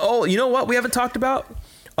 Oh, you know what we haven't talked about?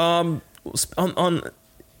 On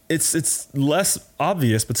it's less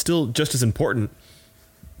obvious, but still just as important.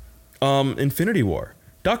 Infinity War.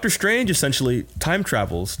 Doctor Strange essentially time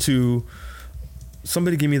travels to.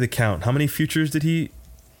 Somebody give me the count. How many futures did he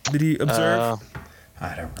observe?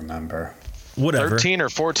 I don't remember. Whatever. 13 or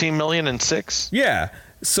 14 million and 6. Yeah.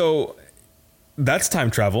 So that's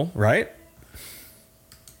time travel, right?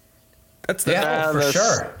 That's for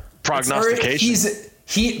sure.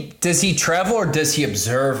 Prognostication. Does he travel or does he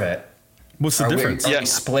observe it? What's the difference? Are we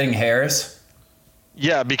splitting hairs?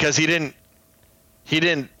 Yeah, because he didn't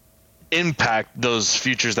impact those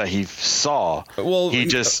futures that he saw. Well,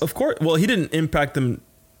 of course. Well, he didn't impact them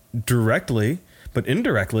directly, but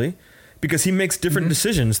indirectly, because he makes different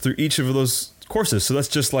decisions through each of those courses. So that's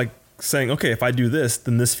just like saying, okay, if I do this,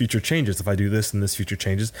 then this future changes. If I do this, then this future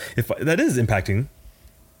changes. That is impacting.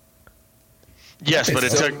 Yes, but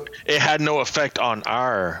it had no effect on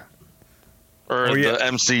the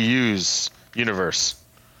MCU's universe.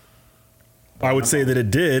 I would say that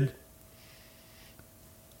it did.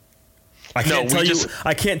 I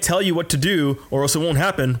can't tell you what to do, or else it won't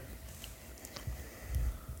happen.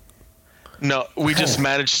 No, we just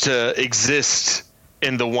managed to exist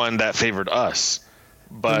in the one that favored us.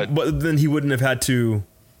 But then he wouldn't have had to.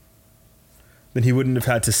 Then he wouldn't have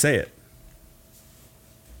had to say it.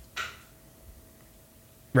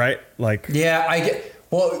 Right? Like. Yeah, I get.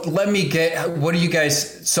 Well, let me get. What do you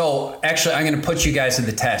guys? So actually, I'm going to put you guys in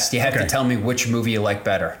the test. You have to tell me which movie you like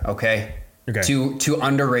better. Okay. Okay. Two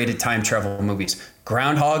underrated time travel movies: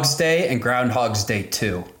 Groundhog's Day and Groundhog's Day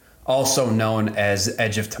 2, also known as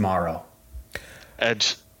Edge of Tomorrow.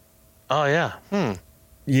 Edge. Oh yeah.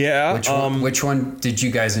 Yeah. Which one did you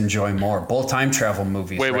guys enjoy more? Both time travel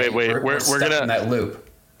movies. Wait. We're stuck in that loop.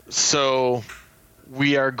 So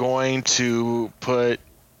we are going to put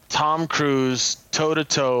Tom Cruise toe to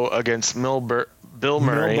toe against Bill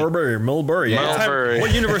Murray. Millbury. Yeah.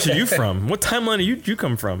 What universe are you from? What timeline do you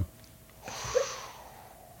come from?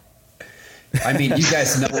 I mean, you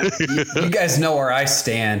guys know where I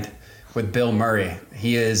stand with Bill Murray.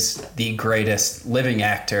 He is the greatest living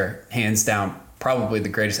actor, hands down, probably the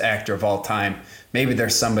greatest actor of all time. Maybe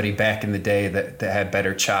there's somebody back in the day that had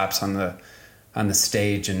better chops on the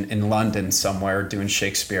stage in London somewhere doing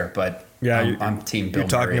Shakespeare, but yeah, I'm team Bill Murray. You're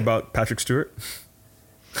talking about Patrick Stewart?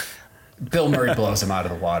 Bill Murray blows him out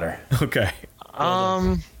of the water. Okay.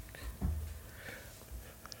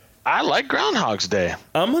 I like Groundhog's Day.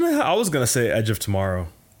 I was gonna say Edge of Tomorrow.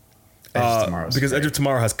 Because great. Edge of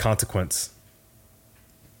Tomorrow has consequence.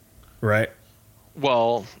 Right?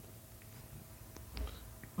 Well,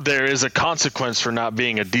 there is a consequence for not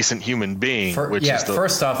being a decent human being.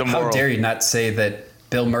 First off, how dare you not say that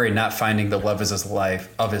Bill Murray not finding the love of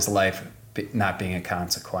his life not being a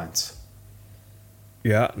consequence?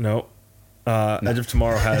 Yeah, no. Edge of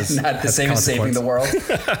Tomorrow has not the same as saving the world.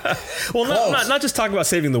 Well, not just talking about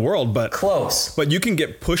saving the world, but close. But you can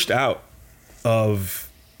get pushed out of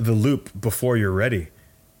the loop before you're ready,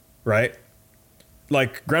 right?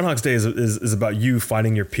 Like Groundhog's Day is about you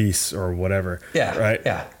finding your peace or whatever. Yeah. Right.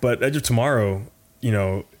 Yeah. But Edge of Tomorrow,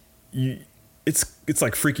 it's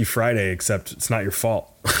like Freaky Friday, except it's not your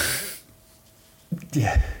fault.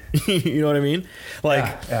 Yeah. You know what I mean? Like,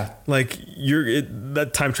 yeah. Like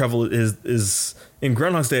that time travel is in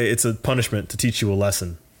Groundhog's Day. It's a punishment to teach you a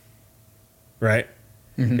lesson, right?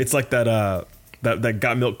 Mm-hmm. It's like that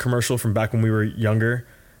Got Milk commercial from back when we were younger,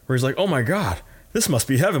 where he's like, "Oh my God, this must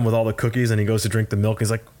be heaven with all the cookies," and he goes to drink the milk. And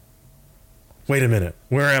he's like, "Wait a minute,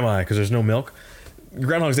 where am I? Because there's no milk."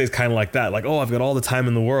 Groundhog's Day is kind of like that. Like, oh, I've got all the time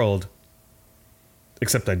in the world,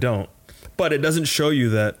 except I don't. But it doesn't show you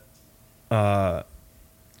that.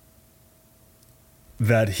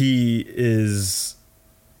 That he is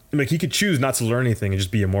like he could choose not to learn anything and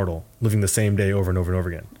just be immortal, living the same day over and over and over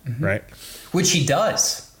again, right? Which he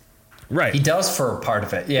does. Right. He does for a part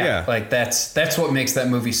of it. Yeah. Like that's what makes that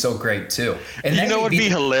movie so great too. And you know what would be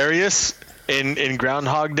hilarious in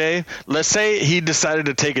Groundhog Day? Let's say he decided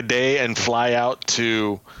to take a day and fly out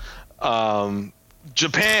to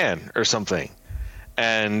Japan or something.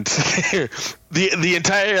 And the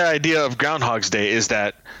entire idea of Groundhog's Day is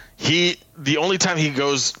that the only time he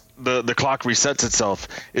goes, the clock resets itself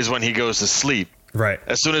is when he goes to sleep. Right.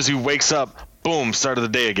 As soon as he wakes up, boom, start of the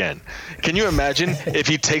day again. Can you imagine if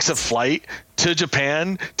he takes a flight to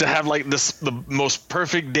Japan to have like the most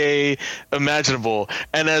perfect day imaginable,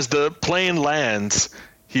 and as the plane lands,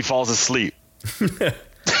 he falls asleep?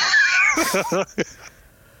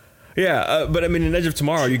 Yeah, but I mean, in Edge of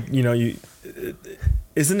Tomorrow, you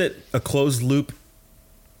isn't it a closed loop?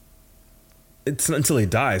 It's until he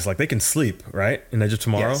dies. Like they can sleep, right? In Edge of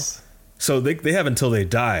Tomorrow. Yes. So they have until they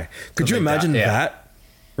die. Could you imagine that?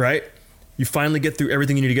 Right? You finally get through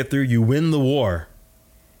everything you need to get through. You win the war.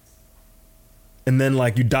 And then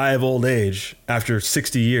like you die of old age after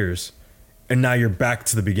 60 years. And now you're back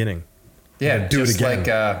to the beginning. Yeah, do just it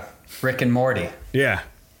again. like Rick and Morty. Yeah.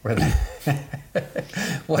 Where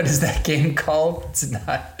what is that game called? It's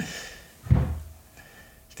not.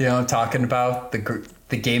 You know what I'm talking about?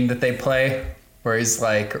 The game that they play where he's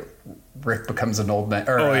like, Rick becomes an old man.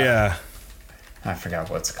 Or, oh, yeah. I forgot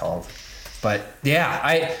what it's called. But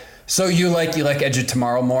yeah, so you like Edge of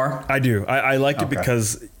Tomorrow more? I do. I like it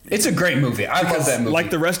because it's a great movie. I love that movie. Like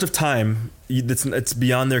the rest of time, it's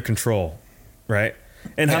beyond their control, right?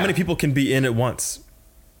 And how many people can be in at once?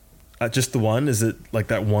 Just the one? Is it like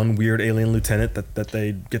that one weird alien lieutenant that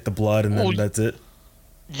they get the blood and then that's it?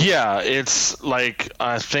 Yeah, it's like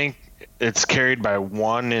I think it's carried by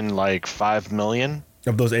 1 in like 5 million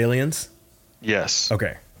of those aliens. Yes.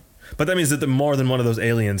 Okay, but that means that more than one of those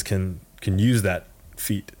aliens can use that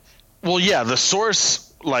feat. Well, yeah, the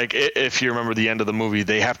source, like if you remember the end of the movie,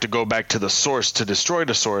 they have to go back to the source to destroy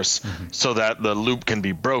the source so that the loop can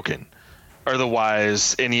be broken.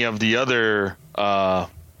 Otherwise, any of the other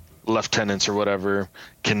lieutenants or whatever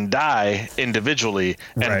can die individually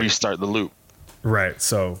and restart the loop. Right.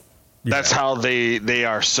 So that's how they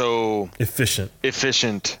are so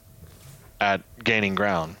efficient at gaining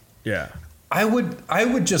ground. Yeah. I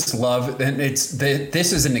would just love, and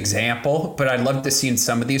this is an example, but I'd love to see in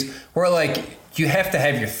some of these where like you have to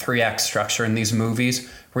have your 3-act structure in these movies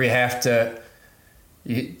where you have to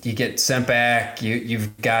you get sent back,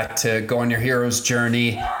 you've got to go on your hero's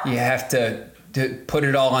journey, you have to put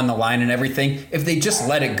it all on the line and everything. If they just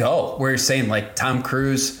let it go, where you're saying like Tom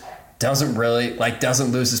Cruise doesn't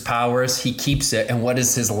lose his powers, he keeps it, and what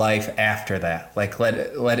is his life after that? Like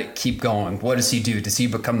let it keep going. What does he do? Does he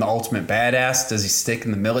become the ultimate badass? Does he stick in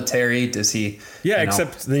the military? Does he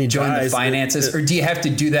except then he join dies. the finances? Or do you have to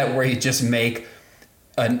do that where you just make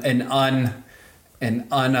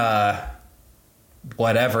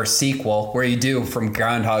whatever sequel where you do from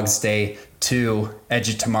Groundhog's Day to Edge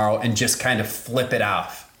of Tomorrow and just kind of flip it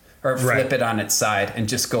off or flip it on its side and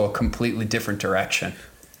just go a completely different direction?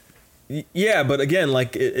 Yeah, but again,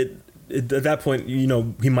 like it at that point,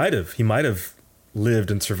 he might have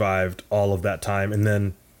lived and survived all of that time, and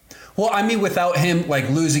then. Well, I mean, without him like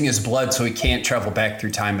losing his blood, so he can't travel back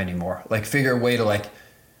through time anymore. Like, figure a way to like,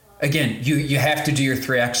 again, you have to do your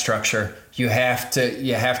 3-act structure. You have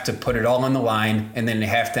to put it all on the line, and then you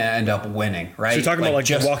have to end up winning, right? So you're talking about like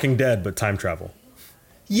The Walking Dead, but time travel.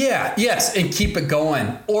 Yeah. Yes, and keep it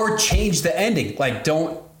going, or change the ending. Like,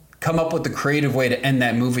 don't come up with a creative way to end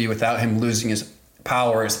that movie without him losing his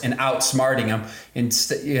powers and outsmarting him, and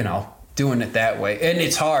doing it that way. And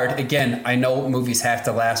it's hard. Again, I know movies have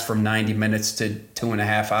to last from 90 minutes to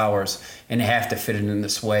 2.5 hours, and you have to fit it in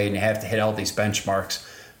this way, and you have to hit all these benchmarks.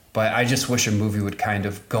 But I just wish a movie would kind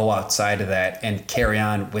of go outside of that and carry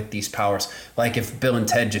on with these powers. Like if Bill and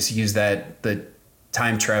Ted just used the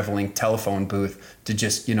time traveling telephone booth to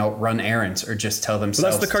just run errands or just tell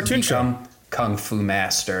themselves that's the cartoon show. Kung Fu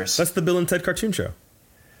masters. That's the Bill and Ted cartoon show.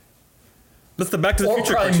 That's the Back to the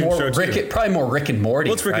Future cartoon show too. Probably more Rick and Morty.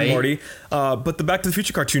 Well, it's Rick and Morty. But the Back to the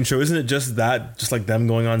Future cartoon show, isn't it just like them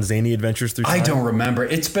going on zany adventures through time? I don't remember.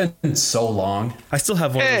 It's been so long. I still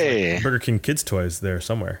have one of those Burger King kids toys there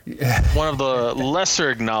somewhere. One of the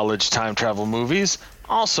lesser acknowledged time travel movies.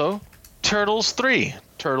 Also, Turtles 3.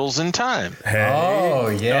 Turtles in Time. Hey. Oh,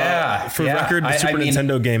 yeah. For record, the Super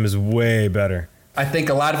Nintendo game is way better. I think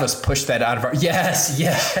a lot of us pushed that out of our... Yes.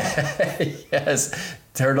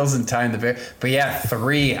 Turtles in Time. But yeah,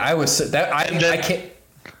 3. I can't...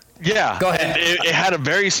 Yeah. Go ahead. It had a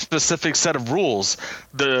very specific set of rules.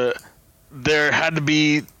 There had to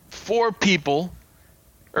be 4 people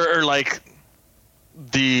or like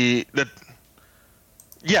the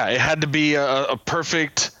yeah, it had to be a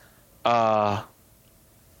perfect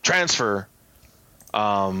transfer.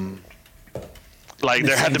 Like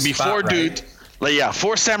there had to be four dudes. Like, yeah,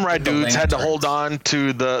 four samurai dudes had to hold on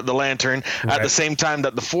to the lantern at the same time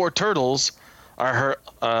that the four turtles are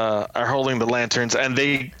holding the lanterns, and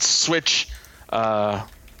they switch.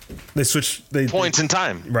 They switch points in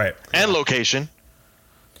time, right, and location.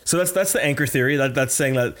 So that's the anchor theory. That's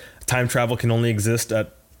saying that time travel can only exist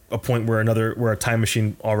at a point where a time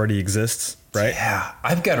machine already exists, right? Yeah,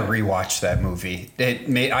 I've got to rewatch that movie.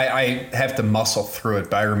 I have to muscle through it,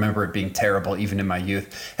 but I remember it being terrible even in my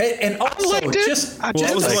youth. Hey, and also, just a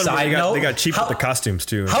side note, they got cheap with the costumes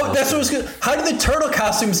too. How did the turtle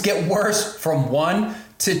costumes get worse from 1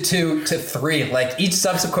 to 2 to 3? Like each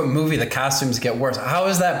subsequent movie, the costumes get worse. How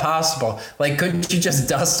is that possible? Like, couldn't you just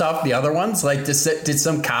dust off the other ones? Like, did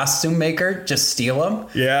some costume maker just steal them?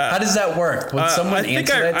 Yeah. How does that work? Would someone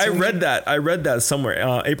answer that? I read that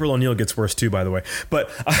somewhere. April O'Neil gets worse too, by the way.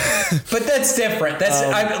 But that's different.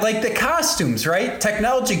 That's like the costumes, right?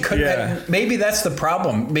 Technology could have, maybe that's the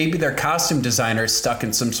problem. Maybe their costume designer is stuck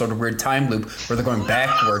in some sort of weird time loop where they're going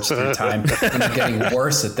backwards through time and they're getting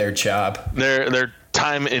worse at their job. They're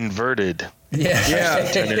time inverted.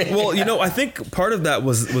 Yeah. Well, I think part of that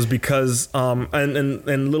was because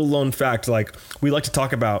and little known fact, like we like to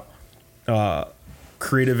talk about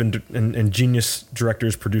creative and genius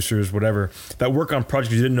directors, producers, whatever, that work on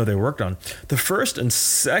projects you didn't know they worked on. The first and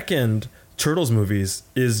second Turtles movies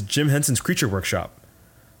is Jim Henson's Creature Workshop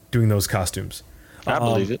doing those costumes. I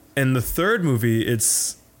believe it. And the third movie,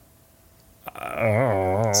 it's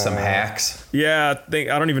some hacks. Yeah, I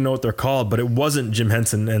don't even know what they're called, but it wasn't Jim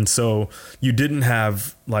Henson, and so you didn't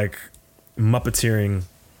have like Muppeteering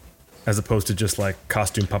as opposed to just like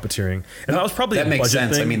costume puppeteering, and that was probably that makes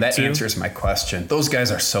sense. I mean, that too. Answers my question. Those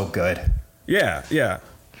guys are so good. Yeah.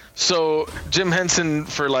 So Jim Henson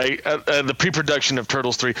for like the pre-production of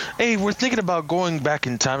Turtles 3. Hey, we're thinking about going back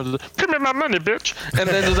in time. Give me my money, bitch. And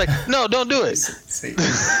then it's like, no, don't do it.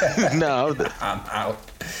 No, I'm out.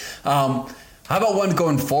 How about one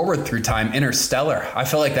going forward through time? Interstellar. I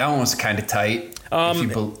feel like that one was kind of tight.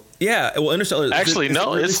 Yeah. Well, Interstellar. Actually,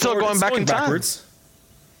 it's still going back in time. Backwards.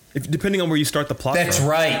 Depending on where you start the plot. That's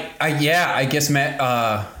right. I guess Matthew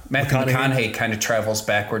McConaughey kind of travels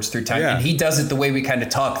backwards through time, and he does it the way we kind of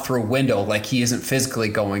talk through a window, like he isn't physically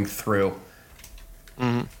going through.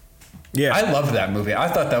 Mm-hmm. Yeah, I loved that movie. I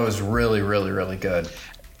thought that was really, really, really good.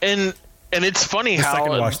 And it's funny the how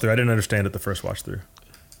second watch through, I didn't understand it the first watch through.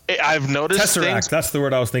 I've noticed Tesseract. Things. That's the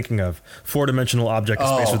word I was thinking of. 4-dimensional object,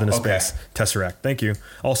 space within a space. Tesseract. Thank you.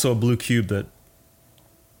 Also, a blue cube that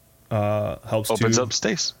opens up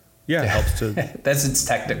space. Yeah, helps to. That's its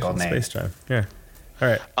technical name. Space time. Yeah. All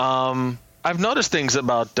right. I've noticed things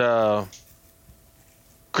about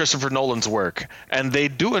Christopher Nolan's work, and they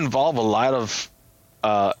do involve a lot of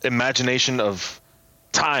imagination of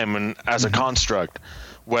time and as a construct,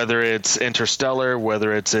 whether it's Interstellar,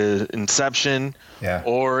 whether it's Inception,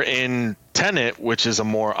 or in Tenet, which is a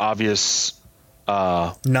more obvious.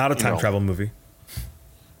 Not a time travel movie.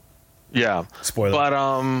 Yeah. Spoiler.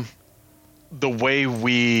 But the way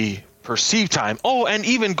we perceive time. Oh, and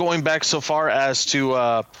even going back so far as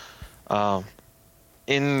to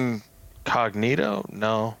Incognito?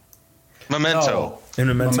 No. Memento. In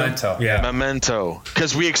Memento. Yeah. Memento.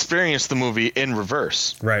 Because we experienced the movie in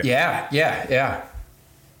reverse. Right. Yeah,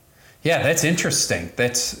 that's interesting.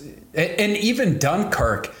 And even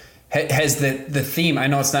Dunkirk has the theme. I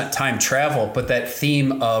know it's not time travel, but that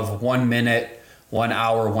theme of 1 minute, 1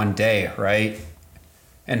 hour, 1 day, right?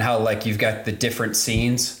 And how like you've got the different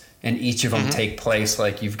scenes and each of them take place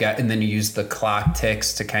like you've got, and then you use the clock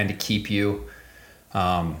ticks to kind of keep you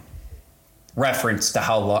reference to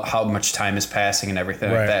how much time is passing and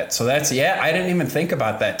everything like that. So that's, I didn't even think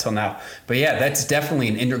about that till now, but that's definitely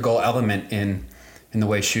an integral element in the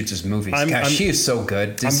way he shoots his movies. She is so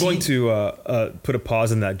good. Going to put a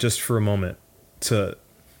pause in that just for a moment to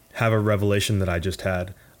have a revelation that I just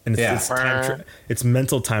had. And it's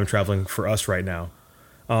mental time traveling for us right now.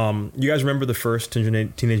 You guys remember the first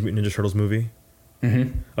Teenage Mutant Ninja Turtles movie?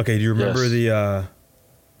 Mm-hmm. Okay, do you remember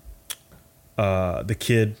the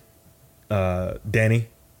kid, Danny?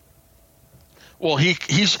 Well,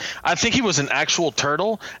 I think he was an actual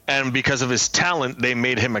turtle, and because of his talent, they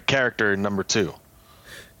made him a character in number 2.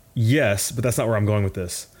 Yes, but that's not where I'm going with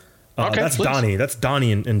this. That's please. Donnie. That's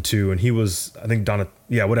Donnie in 2, and he was, I think, Donna.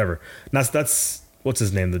 Yeah, whatever. That's what's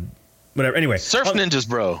his name? Whatever. Anyway, Surf Ninjas,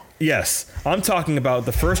 bro. Yes, I'm talking about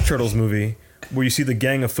the first Turtles movie where you see the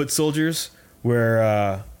gang of foot soldiers.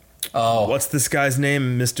 Where what's this guy's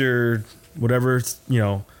name, Mr. whatever,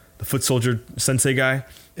 the foot soldier sensei guy.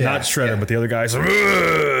 Not Shredder, but the other guys.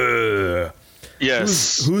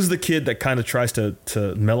 Yes. Who's the kid that kind of tries to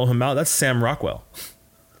mellow him out? That's Sam Rockwell.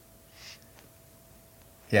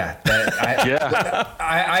 Yeah.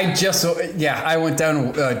 I went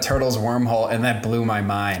down Turtle's wormhole, and that blew my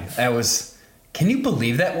mind. Can you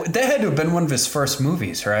believe that? That had to have been one of his first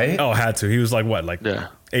movies, right? Oh, had to. He was like, what,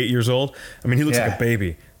 8 years old? I mean, he looks like a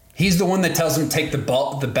baby. He's the one that tells him to take the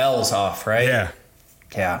bells off, right? Yeah.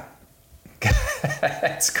 Yeah.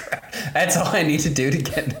 That's crap. That's all I need to do to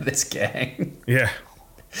get into this gang. Yeah.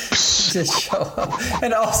 Just show up.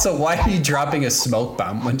 And also, why are you dropping a smoke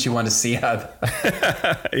bomb? Wouldn't you want to see how?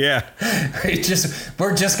 Yeah.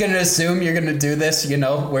 We're just going to assume you're going to do this.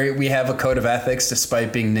 Where we have a code of ethics,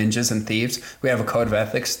 despite being ninjas and thieves. We have a code of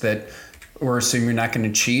ethics that we're assuming you're not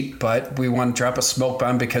going to cheat, but we want to drop a smoke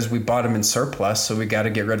bomb because we bought them in surplus, so we got to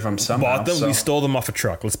get rid of them somehow. Bought them? We stole them off a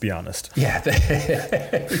truck, let's be honest. Yeah.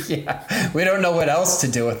 Yeah. We don't know what else to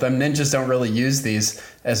do with them. Ninjas don't really use these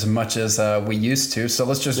as much as we used to, so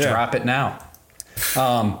let's just drop it now.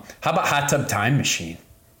 How about Hot Tub Time Machine?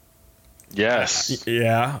 Yes.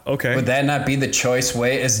 Yeah, okay. Would that not be the choice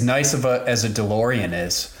way? As nice as a DeLorean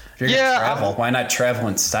is, if you're going to travel, why not travel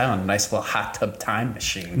in style in a nice little hot tub time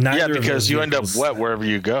machine? Because you end up wet wherever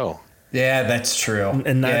you go. Yeah, that's true.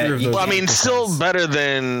 And neither of those. Well, I mean, still better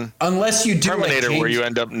than unless you do Terminator, where you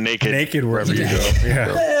end up naked wherever you go.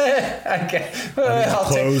 Yeah. Okay.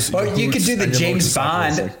 Well, you could do the James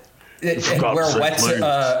Bond and wear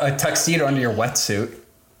a tuxedo under your wetsuit.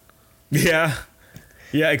 Yeah.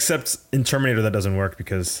 Yeah, except in Terminator that doesn't work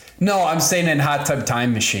because. No, I'm saying in Hot Tub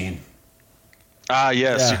Time Machine.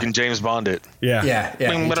 Yes, you can James Bond it. Yeah.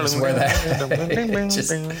 You just wear that.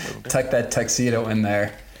 Just tuck that tuxedo in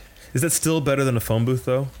there. Is that still better than a phone booth,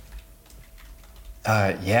 though?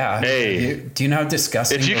 Yeah. Hey. Do you know how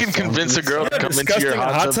disgusting? If you can convince a girl to come into your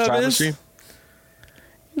hot tub time machine.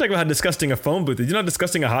 You talk about how disgusting a phone booth is. You know how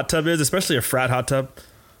disgusting a hot tub is, especially a frat hot tub?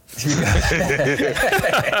 Hey,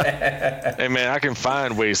 man, I can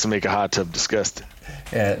find ways to make a hot tub disgusting.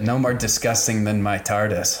 Yeah, no more disgusting than my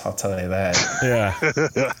TARDIS, I'll tell you that. Yeah.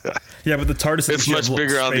 Yeah, but the TARDIS is much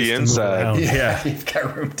bigger on the inside. Yeah, you've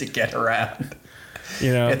got room to get around.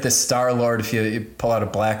 At the Star-Lord, if you pull out a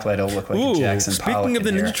black light, it'll look like a Jackson Pollock. Speaking of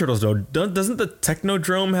the Ninja Turtles, though, doesn't the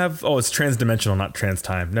Technodrome have... Oh, it's transdimensional, not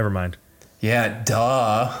trans-time. Never mind. Yeah,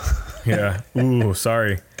 duh. Yeah. Ooh,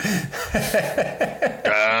 sorry.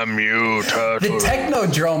 Damn you, Turtle. The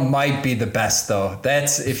Technodrome might be the best, though.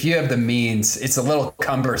 That's if you have the means. It's a little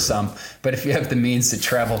cumbersome, but if you have the means to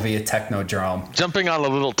travel via Technodrome. Jumping on a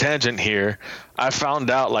little tangent here, I found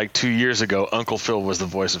out 2 years ago Uncle Phil was the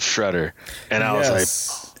voice of Shredder, and I was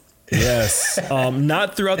like, yes.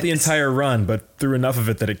 Not throughout the entire run, but through enough of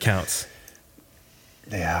it that it counts.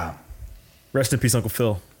 Yeah. Rest in peace, Uncle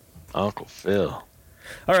Phil. Uncle Phil.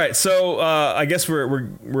 All right, so I guess we're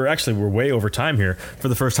way over time here for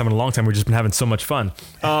the first time in a long time. We've just been having so much fun.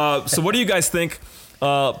 So what do you guys think?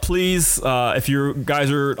 Please, if you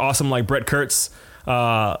guys are awesome like Brett Kurtz,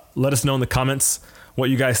 let us know in the comments what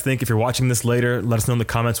you guys think. If you're watching this later, let us know in the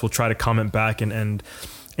comments. We'll try to comment back and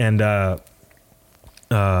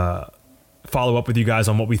follow up with you guys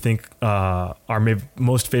on what we think our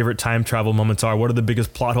most favorite time travel moments are. What are the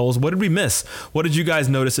biggest plot holes? What did we miss? What did you guys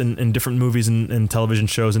notice in different movies and television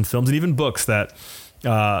shows and films and even books that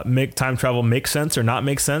make time travel make sense or not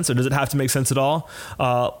make sense? Or does it have to make sense at all?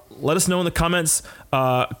 Let us know in the comments.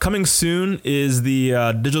 Coming soon is the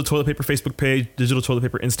Digital Toilet Paper Facebook page, Digital Toilet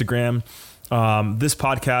Paper Instagram. This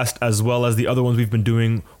podcast, as well as the other ones we've been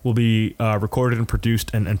doing, will be recorded and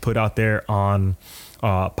produced and put out there on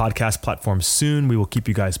podcast platforms soon. We will keep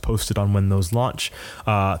you guys posted on when those launch.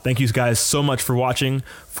 Thank you guys so much for watching.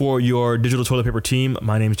 For your Digital Toilet Paper team,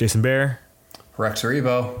 my name is Jason Bear. Rex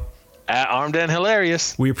Rebo. At Armed and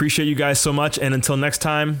Hilarious. We appreciate you guys so much, and until next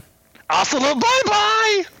time, hasta luego,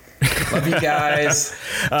 bye-bye! Love you guys.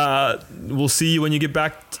 We'll see you when you get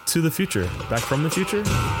back to the future. Back from the future?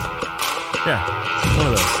 Yeah, one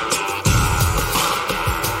of those.